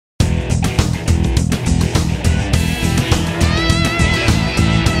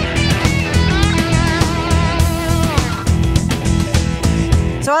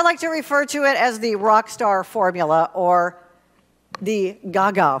to refer to it as the rock star formula or the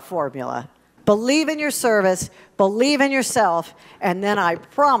Gaga formula. Believe in your service, believe in yourself, and then I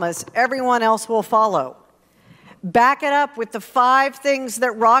promise everyone else will follow. Back it up with the 5 things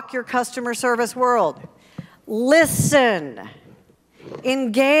that rock your customer service world. Listen,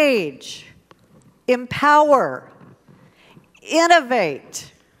 engage, empower,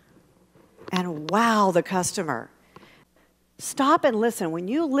 innovate, and wow the customer. Stop and listen. When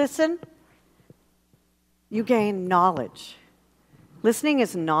you listen, you gain knowledge. Listening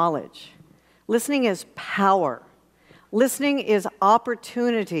is knowledge. Listening is power. Listening is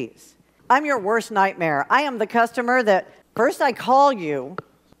opportunities. I'm your worst nightmare. I am the customer that first I call you,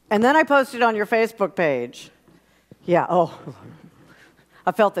 and then I post it on your Facebook page. Yeah, oh,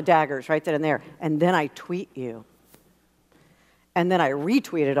 I felt the daggers right then and there. And then I tweet you. And then I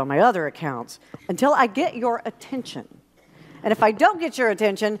retweet it on my other accounts until I get your attention. And if I don't get your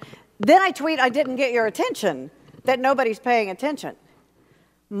attention, then I tweet I didn't get your attention, that nobody's paying attention.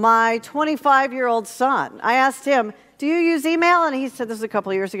 My 25-year-old son, I asked him, do you use email? And he said, this was a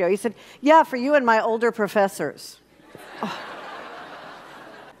couple of years ago. He said, yeah, for you and my older professors. Oh.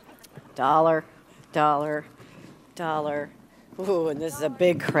 Dollar, dollar, dollar. Ooh, and this is a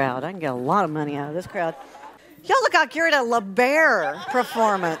big crowd. I can get a lot of money out of this crowd. Y'all look like you're at a LeBaire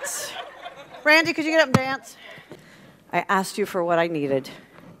performance. Randy, could you get up and dance? I asked you for what I needed,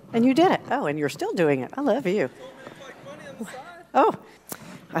 and you did it. Oh, and you're still doing it. I love you. Oh,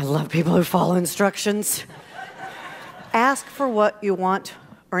 I love people who follow instructions. Ask for what you want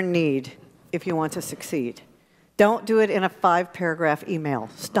or need if you want to succeed. Don't do it in a 5-paragraph email.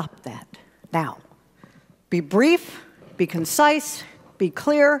 Stop that now. Be brief, be concise, be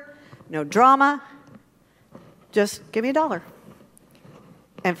clear, no drama. Just give me $1.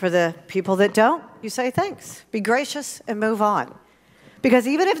 And for the people that don't, you say thanks. Be gracious and move on. Because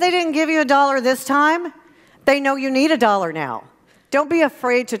even if they didn't give you $1 this time, they know you need $1 now. Don't be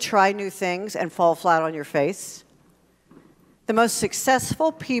afraid to try new things and fall flat on your face. The most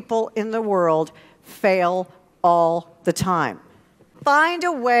successful people in the world fail all the time. Find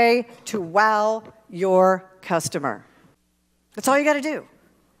a way to wow your customer. That's all you got to do.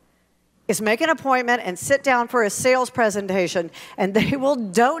 Is make an appointment and sit down for a sales presentation, and they will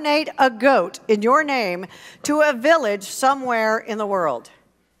donate a goat in your name to a village somewhere in the world.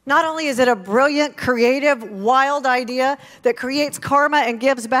 Not only is it a brilliant, creative, wild idea that creates karma and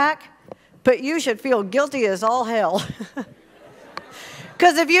gives back, but you should feel guilty as all hell.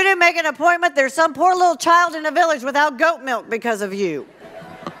 Because if you didn't make an appointment, there's some poor little child in a village without goat milk because of you.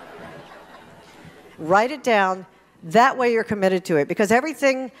 Write it down. That way you're committed to it. Because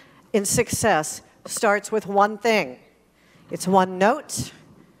everything in success starts with one thing. It's one note.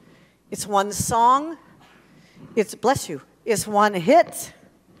 It's one song. It's, bless you, it's one hit.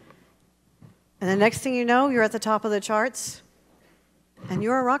 And the next thing you know, you're at the top of the charts, and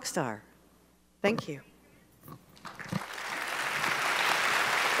you're a rock star. Thank you.